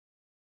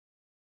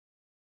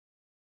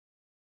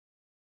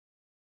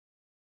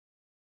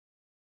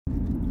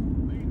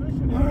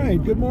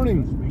right, good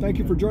morning. Thank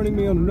you for joining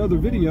me on another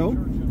video.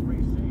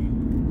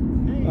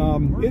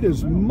 It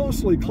is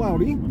mostly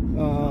cloudy.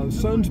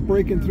 Sun's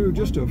breaking through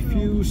just a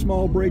few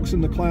small breaks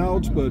in the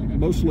clouds, but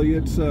mostly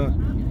it's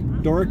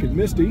dark and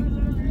misty.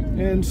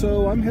 And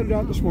so I'm headed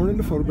out this morning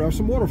to photograph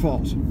some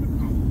waterfalls.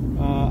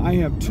 I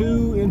have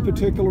two in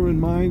particular in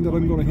mind that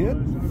I'm going to hit.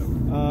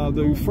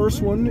 The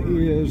first one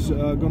is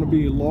going to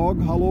be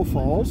Log Hollow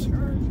Falls.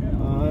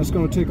 It's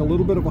going to take a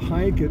little bit of a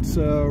hike. It's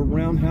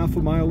around half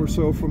a mile or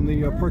so from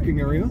the parking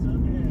area.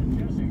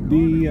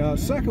 The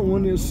second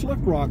one is Slick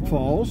Rock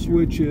Falls,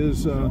 which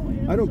is,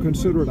 I don't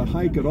consider it a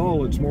hike at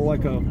all. It's more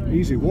like an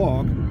easy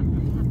walk.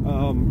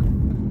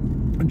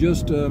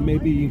 Just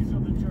maybe,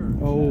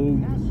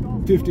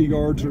 50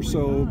 yards or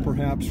so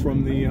perhaps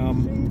from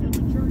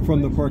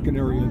the parking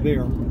area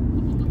there.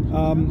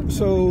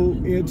 So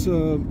it's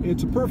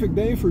a perfect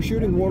day for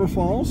shooting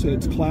waterfalls.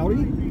 It's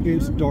cloudy,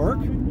 it's dark.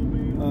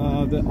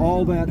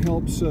 All that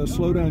helps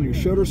slow down your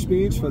shutter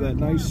speeds for that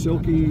nice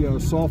silky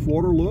soft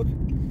water look.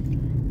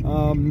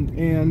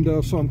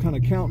 So I'm kind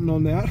of counting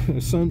on that.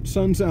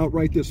 Sun's out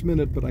right this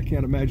minute, but I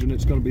can't imagine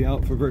it's going to be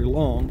out for very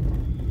long.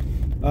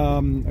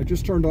 I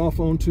just turned off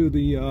onto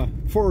the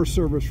Forest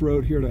Service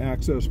road here to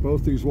access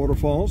both these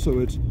waterfalls, so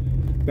it's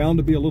bound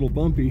to be a little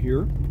bumpy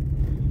here.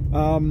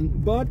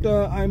 But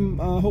I'm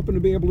hoping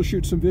to be able to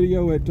shoot some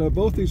video at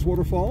both these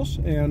waterfalls,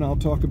 and I'll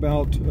talk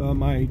about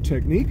my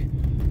technique.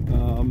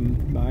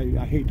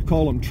 I hate to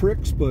call them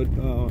tricks, but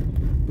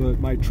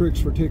my tricks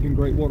for taking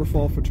great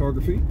waterfall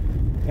photography.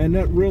 And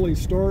that really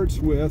starts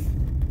with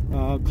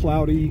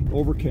cloudy,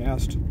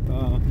 overcast,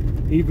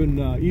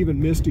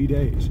 even misty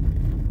days.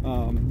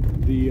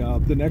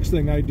 The next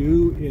thing I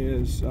do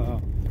is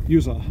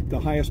use the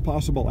highest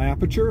possible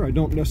aperture. I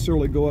don't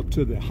necessarily go up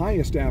to the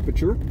highest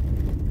aperture.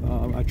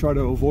 I try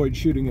to avoid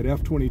shooting at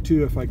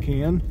f/22 if I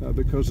can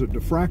because of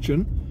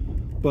diffraction,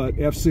 but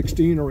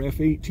f/16 or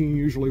f/18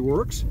 usually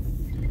works.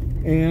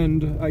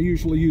 And I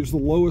usually use the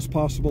lowest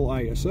possible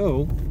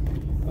ISO.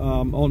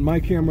 On my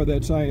camera,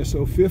 that's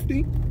ISO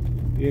 50.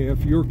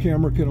 If your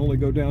camera can only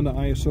go down to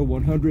ISO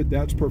 100,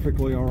 that's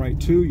perfectly all right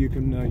too. You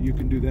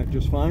can do that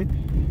just fine.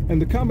 And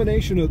the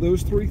combination of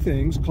those three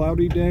things,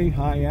 cloudy day,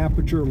 high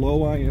aperture, low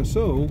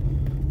ISO,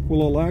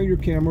 will allow your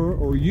camera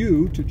or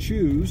you to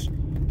choose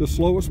the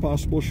slowest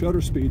possible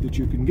shutter speed that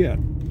you can get.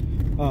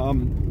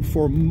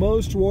 For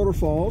most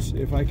waterfalls,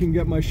 if I can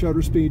get my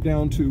shutter speed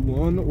down to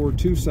 1 or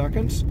 2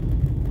 seconds,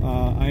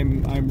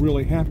 I'm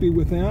really happy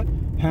with that.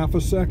 Half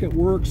a second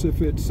works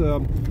if it's the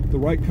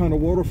right kind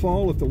of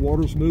waterfall, if the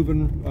water's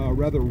moving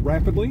rather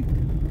rapidly.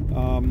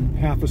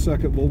 Half a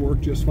second will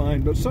work just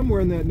fine, but somewhere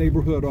in that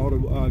neighborhood ought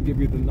to give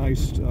you the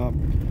nice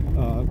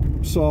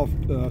soft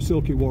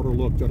silky water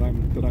look that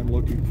I'm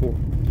looking for.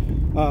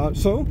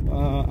 So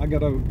I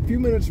got a few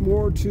minutes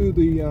more to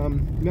the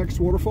next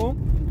waterfall,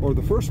 or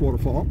the first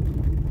waterfall,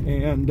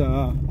 and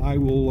I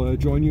will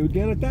join you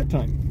again at that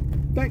time.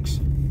 Thanks.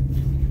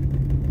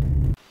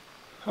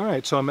 All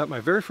right, so I'm at my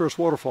very first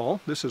waterfall.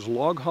 This is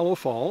Log Hollow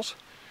Falls.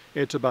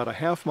 It's about a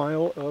half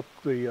mile up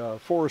the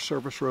Forest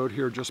Service road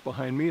here just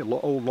behind me, an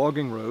old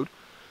logging road.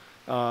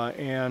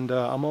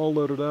 I'm all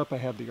loaded up. I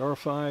have the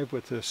R5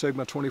 with the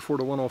Sigma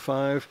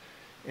 24-105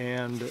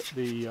 and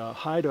the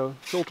Haida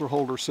filter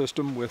holder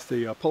system with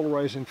the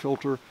polarizing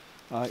filter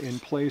in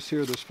place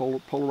here. This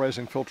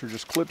polarizing filter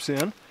just clips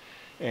in,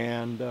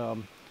 and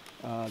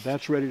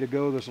that's ready to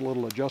go. There's a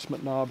little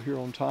adjustment knob here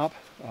on top.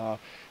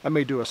 I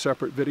may do a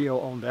separate video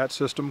on that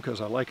system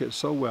because I like it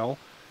so well,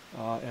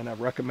 and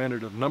I've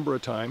recommended it a number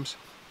of times.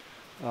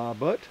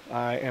 But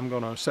I am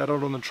going to set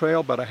out on the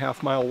trail, about a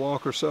half-mile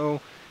walk or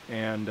so,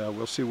 and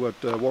we'll see what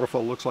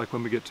waterfall looks like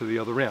when we get to the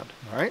other end.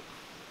 All right?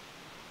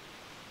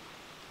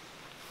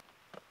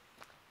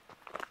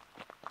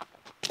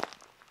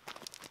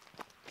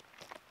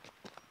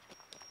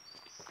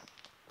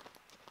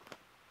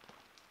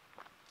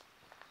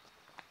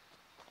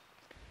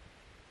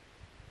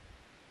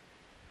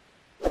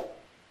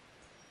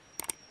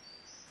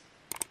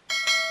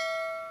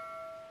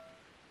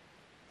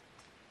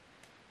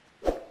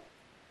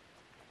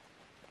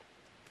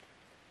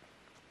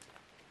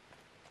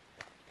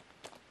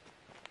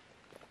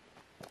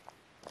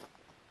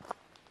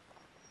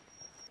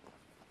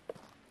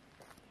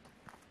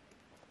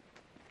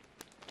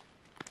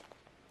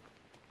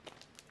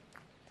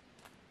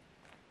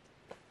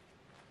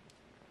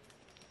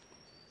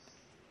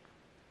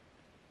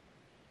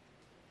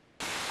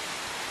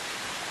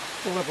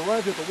 Well, I've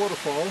arrived at the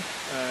waterfall,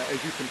 as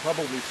you can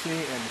probably see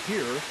and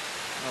hear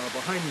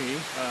behind me.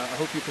 I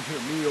hope you can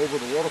hear me over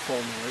the waterfall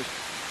noise.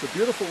 It's a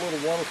beautiful little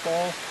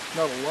waterfall.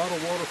 Not a lot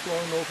of water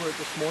flowing over it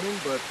this morning,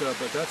 but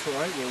that's all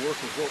right. We'll work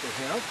with what we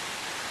have.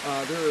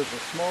 There is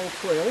a small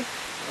trail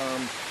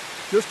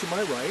just to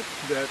my right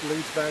that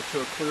leads back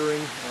to a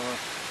clearing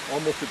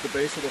almost at the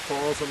base of the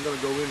falls. I'm going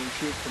to go in and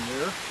shoot from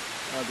there.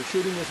 The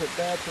shooting isn't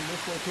bad from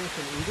this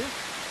location either.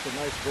 It's a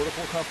nice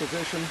vertical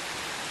composition.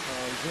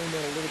 Zoom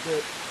in a little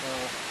bit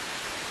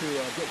to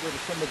get rid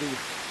of some of the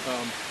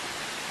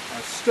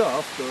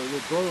stuff, the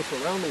growth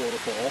around the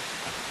waterfall.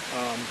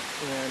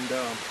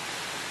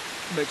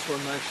 makes for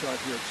a nice shot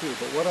here too.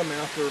 But what I'm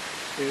after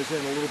is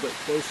in a little bit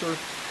closer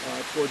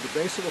toward the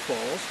base of the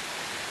falls.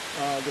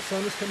 The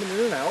sun is coming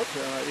in and out.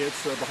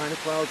 It's behind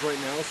the clouds right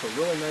now, so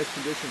really nice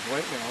conditions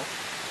right now.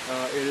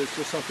 It is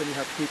just something you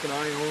have to keep an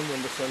eye on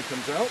when the sun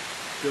comes out.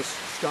 Just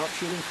stop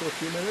shooting for a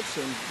few minutes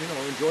and, you know,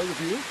 enjoy the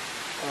view.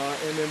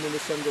 And then when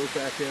the sun goes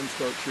back in,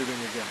 start shooting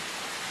again.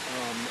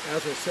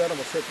 As I said, I'm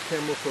going to set the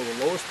camera for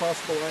the lowest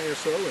possible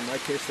ISO. In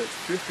my case, that's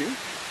 50.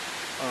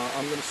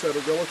 I'm going to set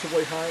a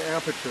relatively high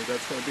aperture.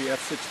 That's going to be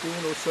f16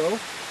 or so.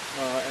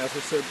 As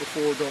I said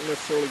before, don't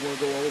necessarily want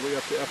to go all the way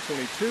up to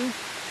f22.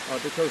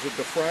 Because of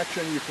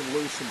diffraction, you can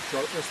lose some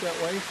sharpness that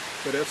way.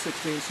 But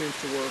f16 seems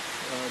to work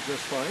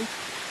just fine.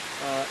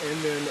 And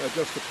then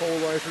adjust the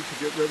polarizer to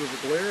get rid of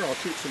the glare. I'll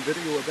shoot some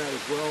video of that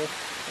as well,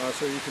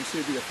 so you can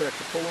see the effect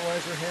the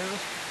polarizer has.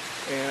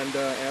 And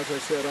as I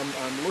said,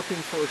 I'm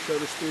looking for a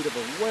shutter speed of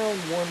around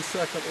 1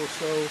 second or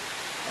so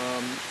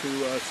to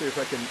see if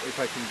I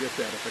can get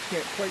that. If I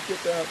can't quite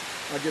get that,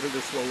 I'll get it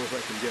as slow as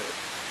I can get it.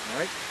 All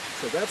right.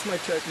 So that's my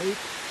technique.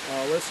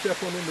 Let's step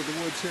on into the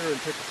woods here and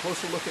take a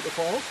closer look at the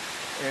falls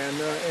and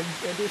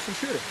do some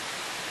shooting.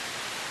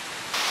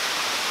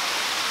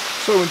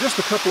 So in just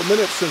a couple of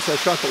minutes since I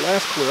shot the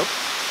last clip,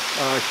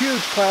 a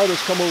huge cloud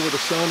has come over the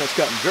sun. It's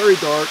gotten very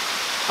dark.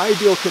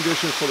 Ideal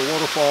conditions for the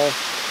waterfall.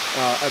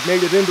 I've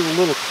made it into a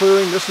little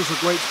clearing. This is a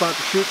great spot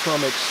to shoot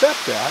from,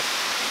 except that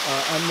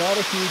I'm not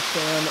a huge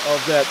fan of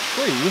that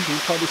tree. You can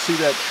probably see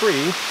that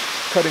tree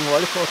cutting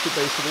right across the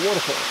base of the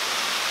waterfall.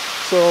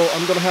 So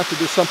I'm going to have to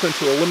do something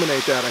to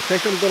eliminate that. I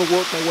think I'm going to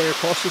work my way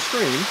across the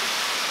stream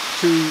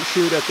to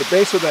shoot at the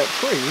base of that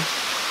tree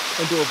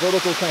and do a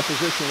vertical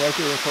composition right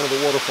there in front of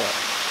the waterfall.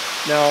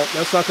 Now,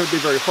 that's not going to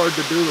be very hard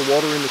to do. The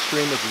water in the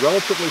stream is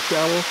relatively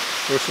shallow.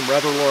 There's some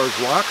rather large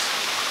rocks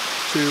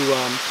to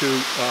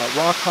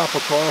rock hop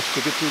across to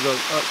get to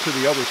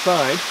the other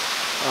side.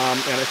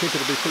 And I think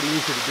it'll be pretty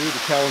easy to do. The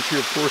challenge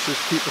here, of course, is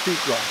to keep the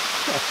feet dry.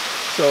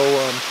 So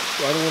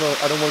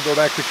I don't want to go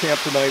back to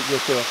camp tonight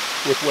with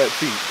wet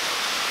feet.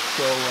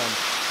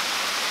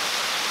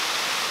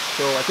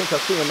 So I think I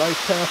see a nice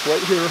path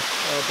right here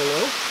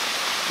below,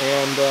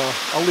 and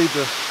I'll leave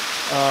the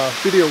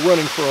video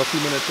running for a few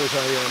minutes as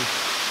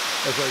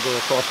I go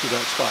across to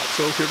that spot.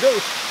 So here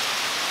goes.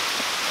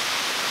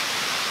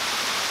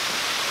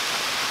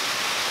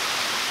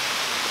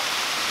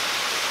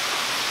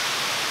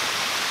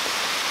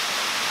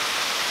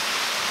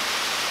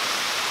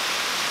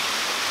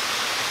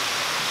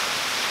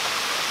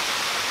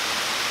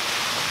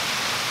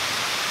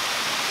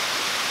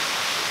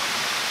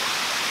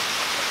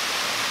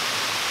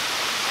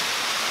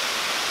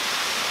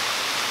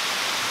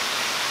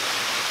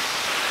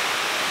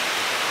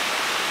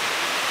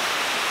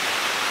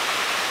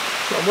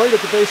 So I'm right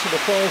at the base of the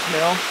falls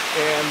now,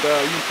 and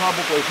you can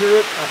probably hear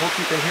it. I hope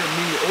you can hear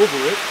me over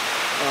it.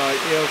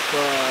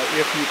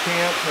 If you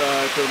can't,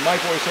 if my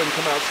voice doesn't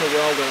come out so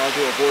well, then I'll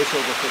do a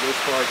voiceover for this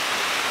part.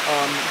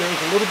 There's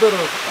a little bit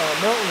of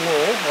mountain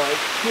laurel,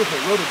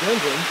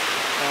 rhododendron,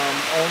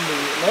 on the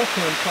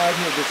left-hand side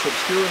here that's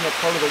obscuring a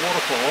part of the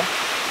waterfall.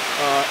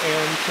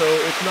 And so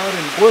it's not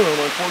in bloom.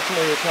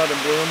 Unfortunately, it's not in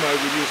bloom. I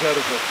would use that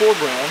as a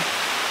foreground.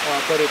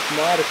 But it's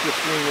not if you're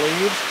green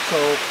leaves, so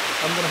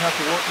I'm going to have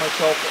to work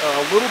myself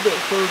a little bit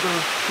further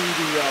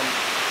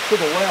to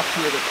the left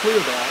here to clear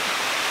that.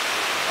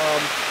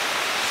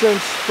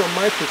 Since from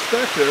my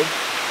perspective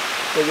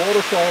the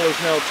waterfall is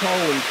now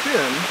tall and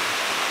thin,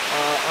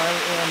 I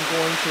am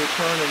going to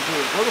turn and do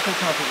a vertical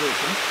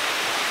composition.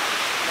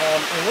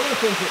 And one of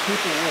the things that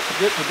people will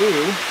forget to do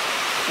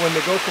when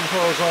they go from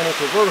horizontal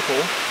to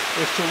vertical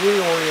is to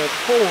reorient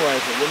the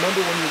polarizer.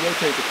 Remember, when you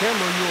rotate the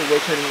camera, you are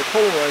rotating the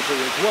polarizer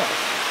as well.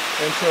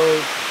 And so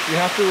you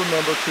have to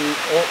remember to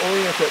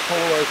orient that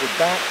polarizer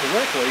back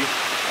correctly,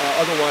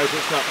 otherwise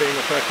it's not being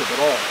effective at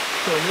all.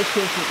 So in this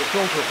case with the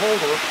filter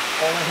holder,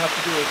 all I have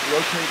to do is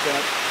rotate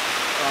that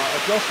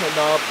adjustment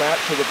knob back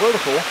to the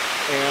vertical,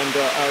 and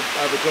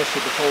I've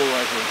adjusted the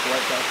polarizer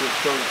right back to its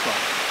starting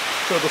spot.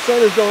 So the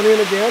sun is going in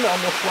again.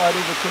 I'm going to slide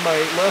over to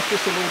my left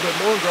just a little bit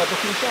more and grab a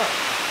few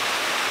shots.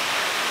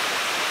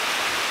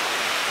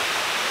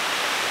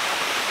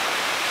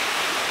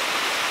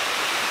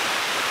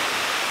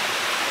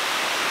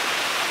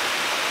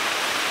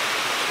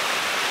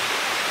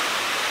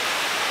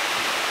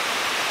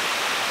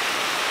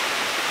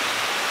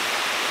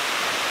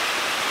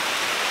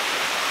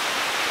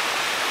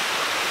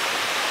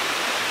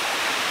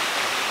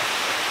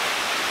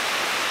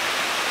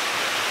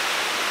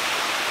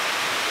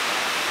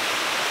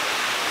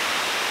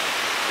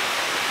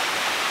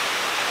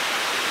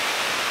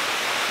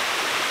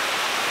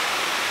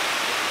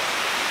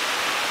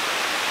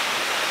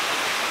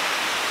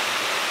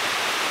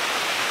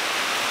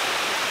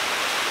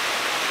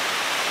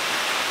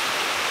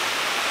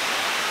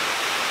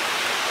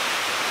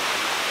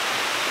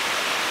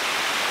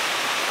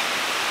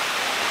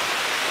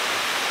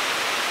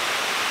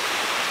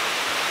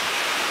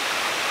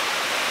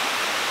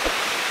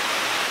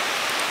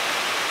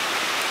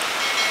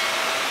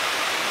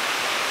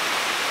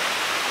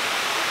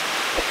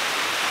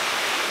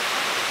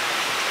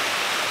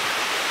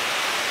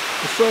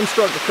 sun's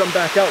starting to come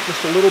back out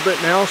just a little bit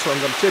now, so I'm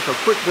going to take a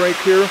quick break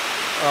here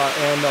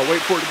and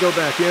wait for it to go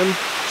back in.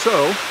 So,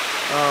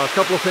 a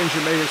couple of things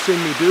you may have seen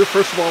me do.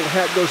 First of all, the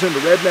hat goes into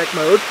redneck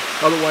mode,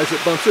 otherwise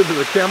it bumps into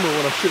the camera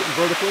when I'm shooting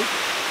vertically.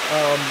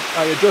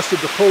 I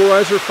adjusted the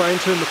polarizer,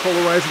 fine-tuned the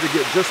polarizer to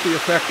get just the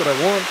effect that I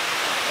want.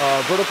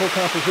 Vertical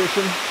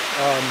composition.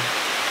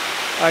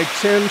 I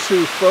tend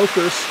to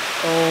focus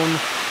on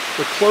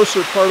the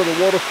closer part of the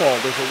waterfall.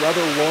 There's a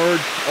rather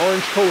large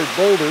orange-colored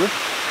boulder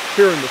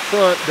here in the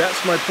front. That's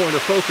my point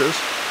of focus,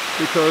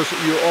 because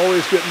you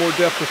always get more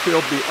depth of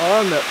field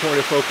beyond that point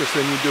of focus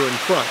than you do in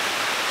front.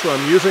 So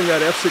I'm using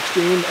that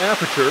f/16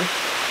 aperture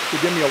to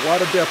give me a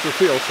lot of depth of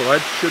field. So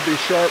I should be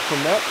sharp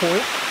from that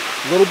point,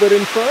 a little bit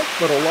in front,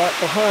 but a lot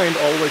behind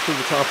all the way to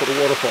the top of the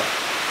waterfall.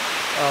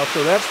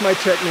 So that's my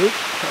technique.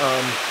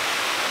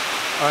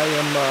 I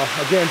am,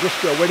 again, just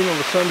waiting on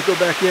the sun to go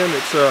back in.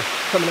 It's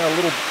coming out a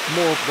little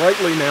more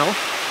brightly now,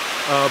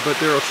 but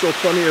there are still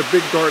plenty of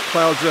big dark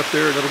clouds up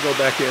there, and it'll go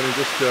back in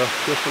just a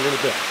little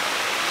bit.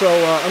 So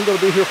I'm going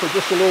to be here for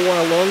just a little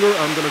while longer.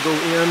 I'm going to go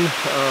in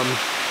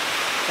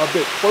a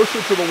bit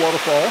closer to the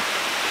waterfall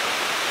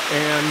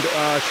and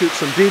shoot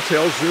some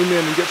details, zoom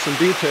in and get some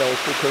details,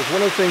 because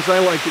one of the things I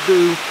like to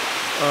do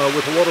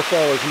with a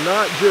waterfall is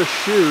not just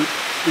shoot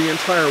the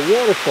entire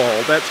waterfall.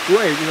 That's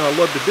great, you know, I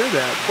love to do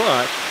that,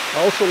 but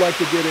I also like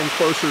to get in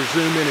closer,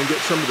 zoom in, and get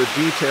some of the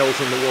details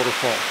in the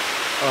waterfall.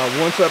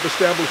 Once I've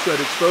established that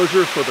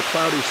exposure for the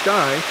cloudy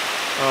sky,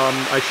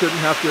 I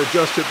shouldn't have to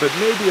adjust it, but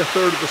maybe a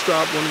third of the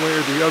stop one way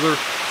or the other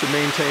to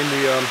maintain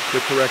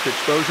the correct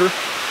exposure.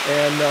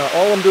 And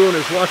all I'm doing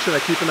is watching. I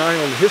keep an eye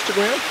on the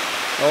histogram.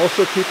 I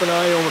also keep an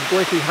eye on the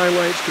blinky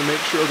highlights to make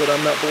sure that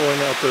I'm not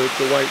blowing out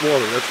the white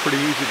water. That's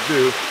pretty easy to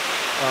do.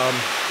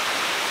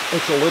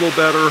 It's a little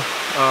better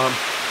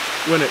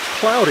when it's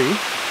cloudy.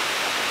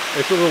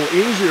 It's a little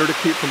easier to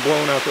keep from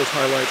blowing out those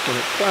highlights when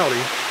it's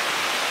cloudy.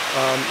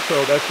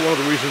 So that's one of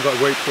the reasons I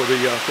wait for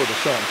the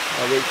sun.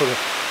 I wait for the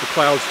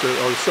clouds or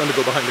the sun to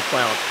go behind the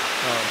cloud.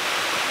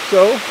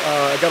 So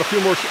I got a few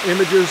more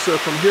images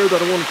from here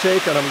that I want to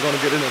take, and I'm going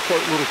to get in a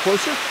little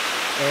closer,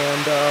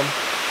 and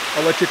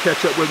I'll let you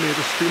catch up with me in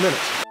just a few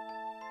minutes.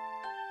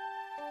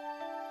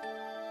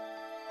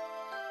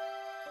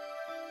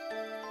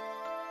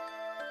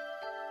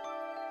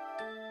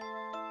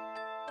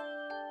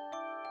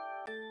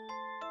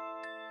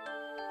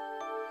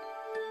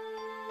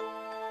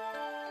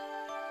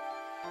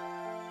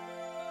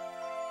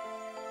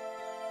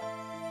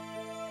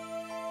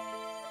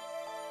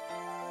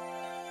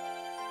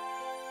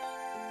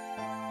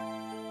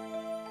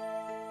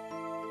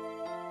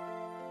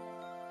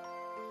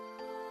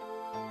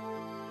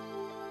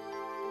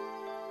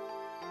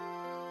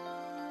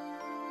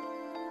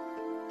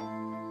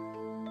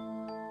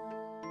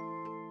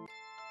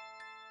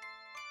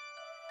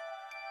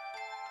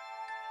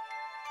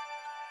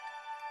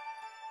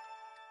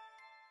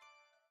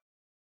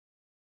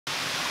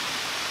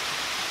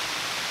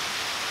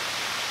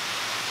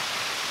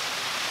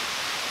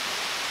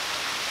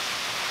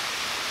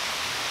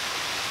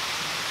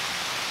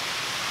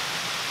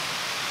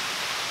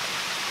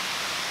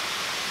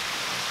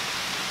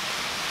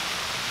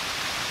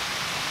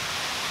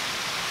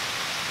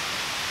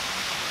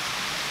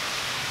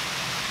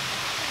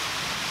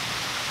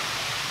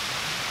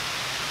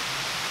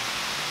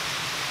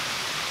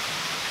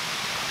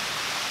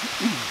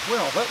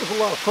 Well, that was a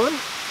lot of fun.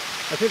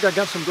 I think I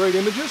got some great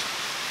images.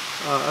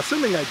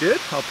 Assuming I did,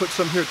 I'll put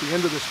some here at the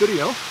end of this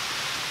video.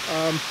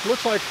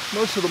 Looks like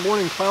most of the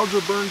morning clouds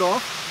are burned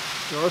off.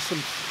 There are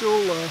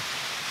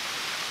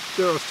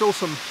still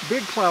some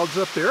big clouds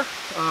up there,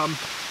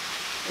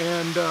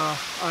 and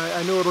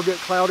I know it'll get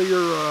cloudier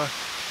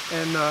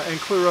and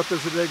clear up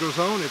as the day goes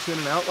on. It's in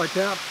and out like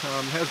that.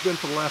 Has been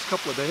for the last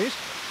couple of days.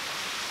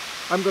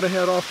 I'm going to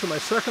head off to my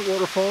second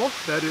waterfall.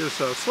 That is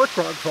Slick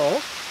Rock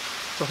Falls.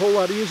 It's a whole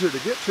lot easier to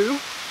get to,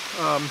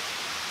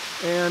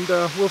 and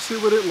we'll see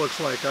what it looks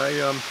like.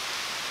 I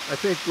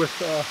think with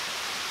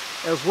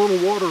as little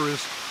water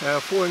is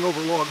flowing over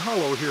Log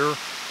Hollow here,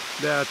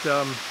 that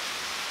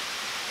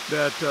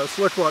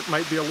Slick Rock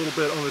might be a little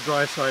bit on the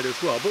dry side as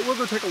well. But we'll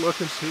go take a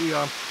look and see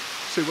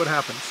what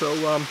happens. So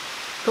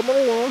come on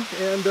along,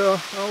 and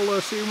I'll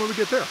see you when we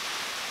get there.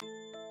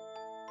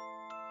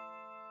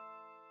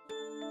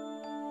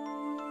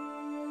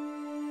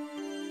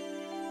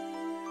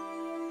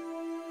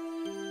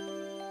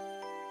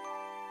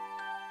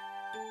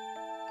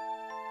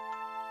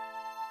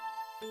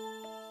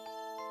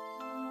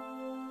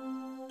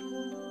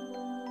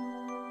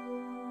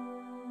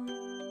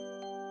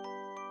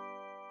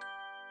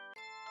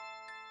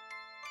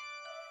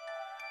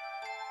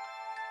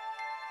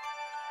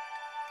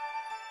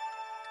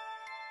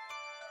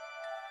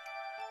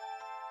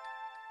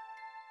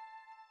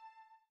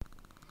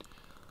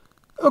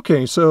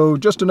 Okay, so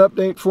just an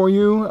update for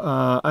you.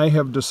 I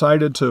have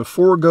decided to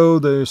forego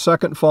the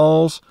second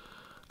falls.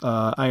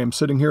 I am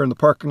sitting here in the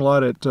parking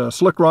lot at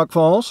Slick Rock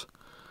Falls,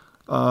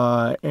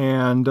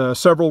 and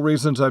several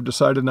reasons I've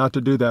decided not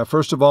to do that.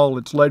 First of all,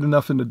 it's late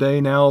enough in the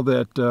day now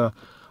that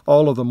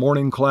all of the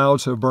morning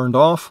clouds have burned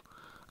off.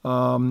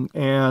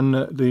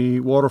 and the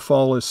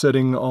waterfall is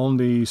sitting on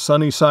the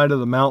sunny side of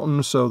the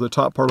mountain, so the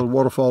top part of the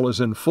waterfall is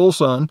in full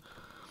sun.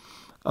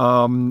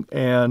 The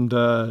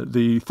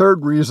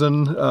third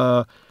reason,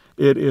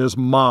 it is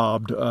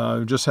mobbed.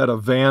 Just had a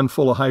van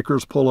full of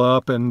hikers pull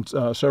up and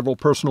several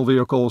personal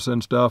vehicles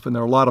and stuff, and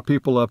there are a lot of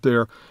people up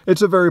there.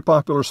 It's a very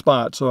popular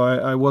spot, so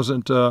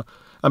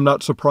I'm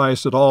not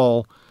surprised at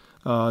all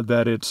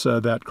that it's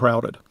that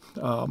crowded.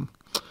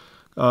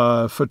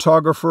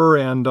 Photographer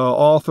and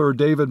author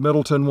David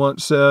Middleton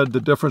once said,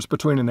 "The difference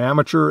between an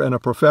amateur and a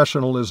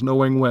professional is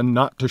knowing when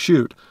not to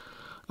shoot."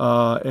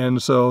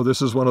 And so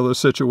this is one of those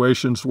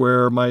situations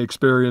where my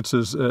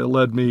experiences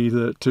led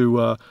me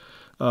to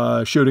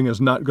shooting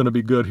is not going to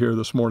be good here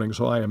this morning.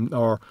 So I am,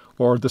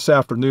 or this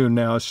afternoon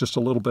now. It's just a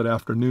little bit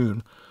after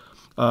noon.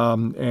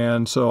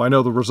 And so I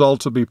know the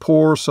results will be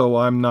poor, so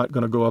I'm not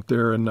going to go up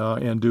there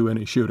and do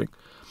any shooting.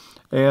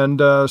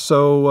 And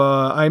so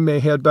I may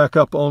head back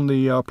up on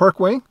the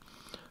parkway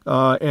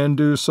and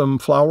do some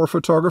flower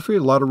photography,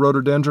 a lot of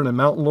rhododendron and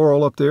mountain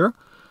laurel up there.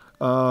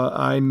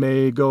 I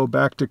may go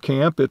back to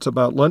camp. It's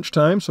about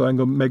lunchtime, so I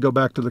may go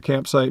back to the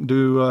campsite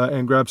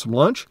and grab some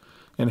lunch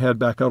and head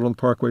back out on the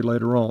parkway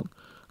later on.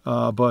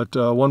 But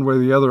one way or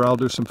the other, I'll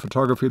do some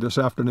photography this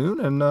afternoon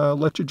and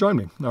let you join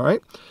me. All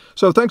right?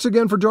 So thanks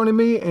again for joining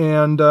me,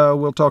 and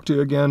we'll talk to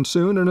you again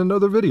soon in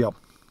another video.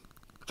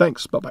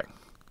 Thanks. Bye-bye.